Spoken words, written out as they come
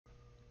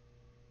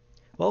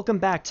Welcome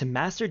back to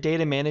Master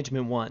Data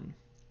Management 1.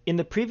 In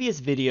the previous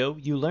video,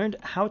 you learned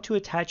how to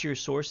attach your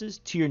sources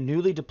to your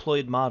newly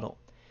deployed model.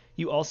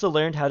 You also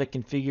learned how to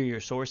configure your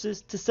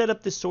sources to set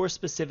up the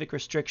source-specific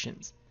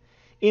restrictions.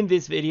 In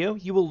this video,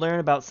 you will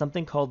learn about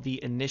something called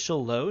the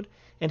initial load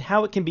and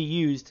how it can be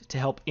used to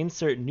help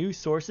insert new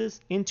sources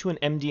into an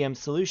MDM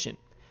solution.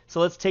 So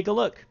let's take a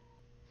look.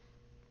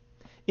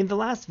 In the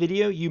last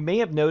video, you may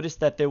have noticed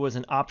that there was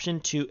an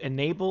option to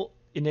enable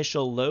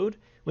initial load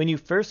when you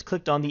first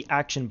clicked on the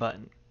action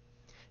button.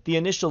 The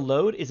initial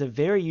load is a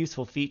very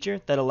useful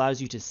feature that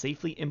allows you to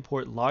safely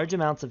import large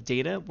amounts of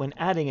data when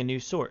adding a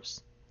new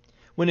source.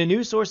 When a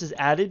new source is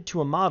added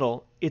to a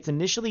model, it's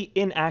initially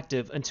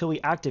inactive until we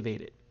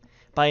activate it.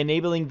 By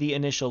enabling the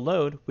initial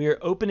load, we are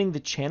opening the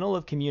channel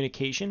of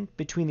communication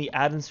between the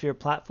Atmosphere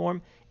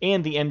platform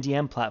and the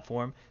MDM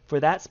platform for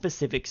that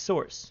specific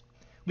source.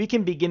 We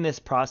can begin this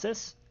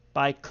process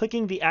by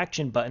clicking the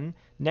action button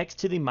next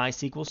to the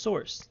MySQL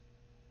source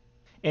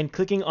and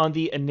clicking on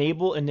the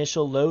Enable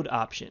Initial Load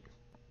option.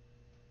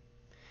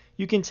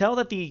 You can tell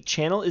that the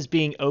channel is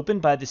being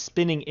opened by the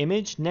spinning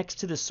image next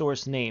to the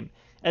source name,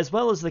 as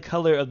well as the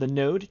color of the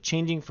node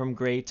changing from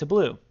gray to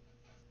blue.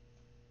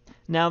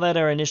 Now that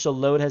our initial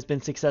load has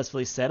been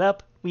successfully set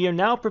up, we are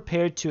now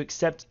prepared to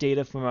accept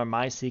data from our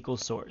MySQL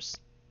source.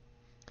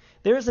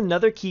 There is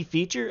another key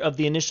feature of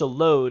the initial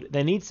load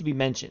that needs to be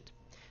mentioned.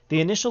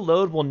 The initial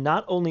load will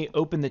not only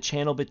open the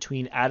channel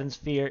between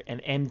Atmosphere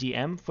and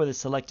MDM for the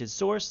selected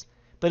source,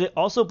 but it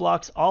also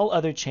blocks all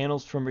other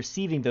channels from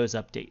receiving those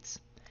updates.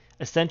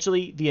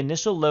 Essentially, the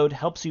initial load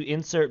helps you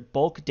insert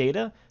bulk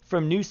data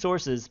from new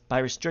sources by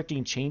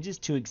restricting changes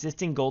to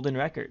existing golden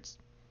records.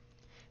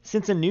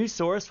 Since a new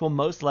source will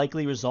most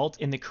likely result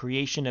in the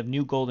creation of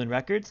new golden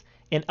records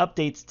and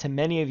updates to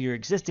many of your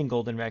existing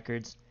golden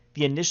records,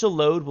 the initial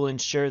load will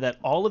ensure that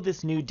all of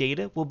this new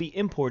data will be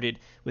imported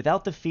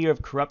without the fear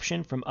of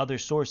corruption from other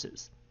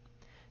sources.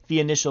 The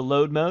initial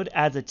load mode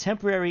adds a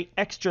temporary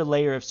extra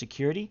layer of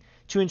security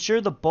to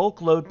ensure the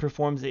bulk load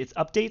performs its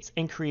updates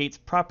and creates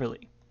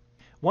properly.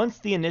 Once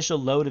the initial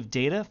load of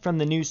data from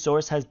the new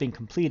source has been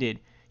completed,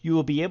 you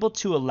will be able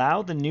to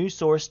allow the new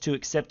source to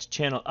accept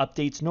channel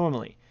updates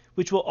normally,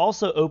 which will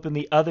also open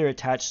the other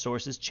attached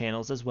sources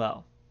channels as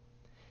well.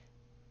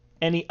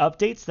 Any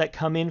updates that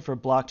come in for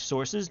blocked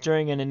sources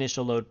during an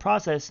initial load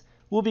process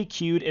will be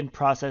queued and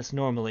processed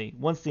normally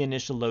once the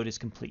initial load is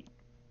complete.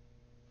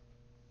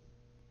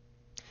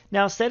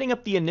 Now, setting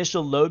up the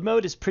initial load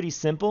mode is pretty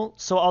simple,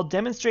 so I'll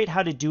demonstrate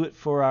how to do it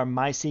for our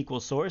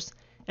MySQL source,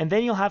 and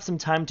then you'll have some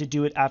time to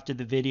do it after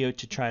the video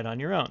to try it on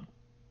your own.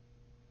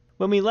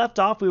 When we left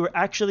off, we were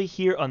actually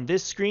here on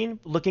this screen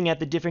looking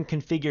at the different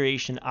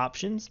configuration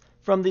options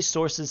from the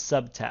Sources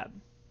sub-tab.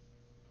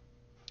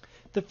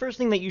 The first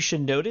thing that you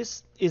should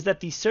notice is that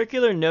the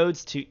circular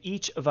nodes to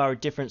each of our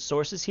different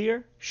sources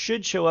here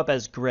should show up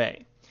as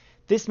gray.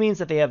 This means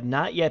that they have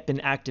not yet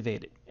been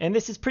activated, and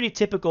this is pretty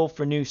typical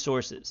for new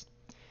sources.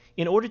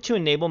 In order to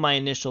enable my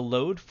initial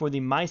load for the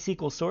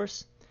MySQL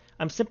source,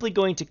 I'm simply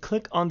going to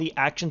click on the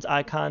Actions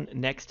icon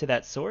next to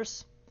that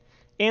source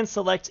and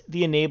select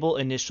the Enable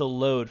Initial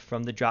Load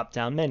from the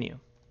drop-down menu.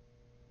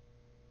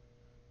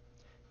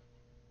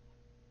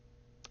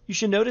 You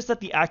should notice that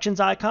the Actions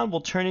icon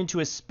will turn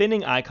into a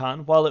spinning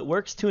icon while it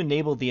works to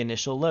enable the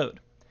initial load.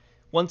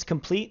 Once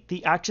complete,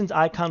 the Actions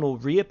icon will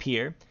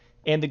reappear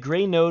and the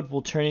gray node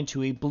will turn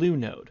into a blue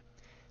node.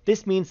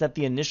 This means that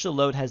the initial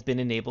load has been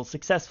enabled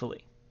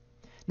successfully.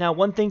 Now,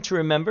 one thing to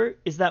remember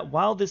is that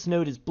while this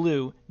node is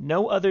blue,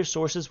 no other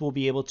sources will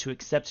be able to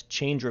accept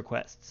change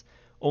requests.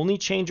 Only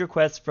change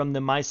requests from the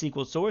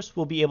MySQL source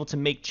will be able to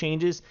make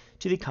changes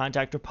to the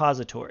contact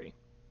repository.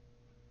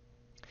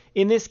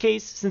 In this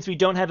case, since we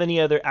don't have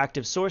any other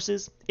active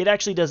sources, it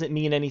actually doesn't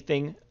mean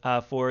anything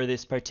for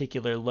this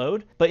particular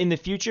load. But in the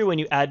future, when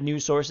you add new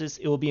sources,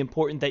 it will be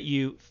important that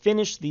you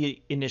finish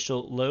the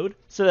initial load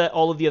so that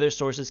all of the other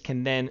sources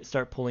can then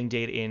start pulling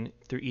data in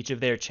through each of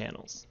their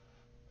channels.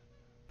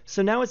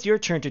 So now it's your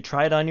turn to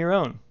try it on your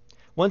own.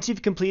 Once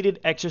you've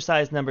completed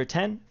exercise number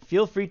 10,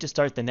 feel free to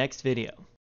start the next video.